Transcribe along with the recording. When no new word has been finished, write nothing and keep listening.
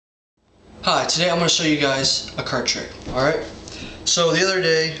Hi, today I'm going to show you guys a card trick. Alright? So the other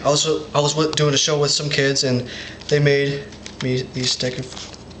day I was doing a show with some kids and they made me these deck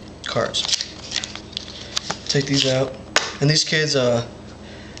of cards. Take these out. And these kids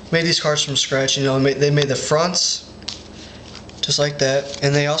made these cards from scratch. You know, they made the fronts just like that,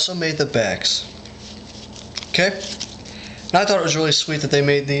 and they also made the backs. Okay? And I thought it was really sweet that they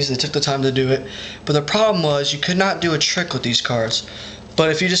made these. They took the time to do it. But the problem was you could not do a trick with these cards. But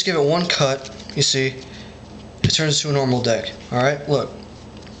if you just give it one cut, you see, it turns into a normal deck. Alright, look.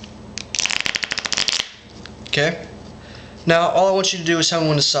 Okay? Now, all I want you to do is tell me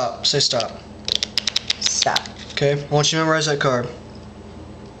when to stop. Say stop. Stop. Okay? I want you to memorize that card.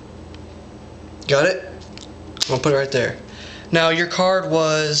 Got it? I'm going to put it right there. Now, your card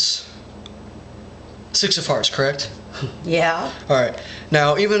was 6 of hearts, correct? Yeah. Alright,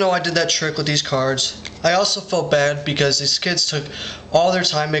 now even though I did that trick with these cards, I also felt bad because these kids took all their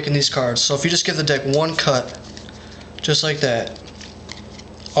time making these cards. So if you just give the deck one cut, just like that,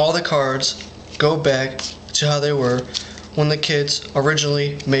 all the cards go back to how they were when the kids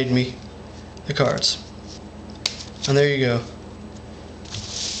originally made me the cards. And there you go.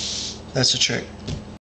 That's the trick.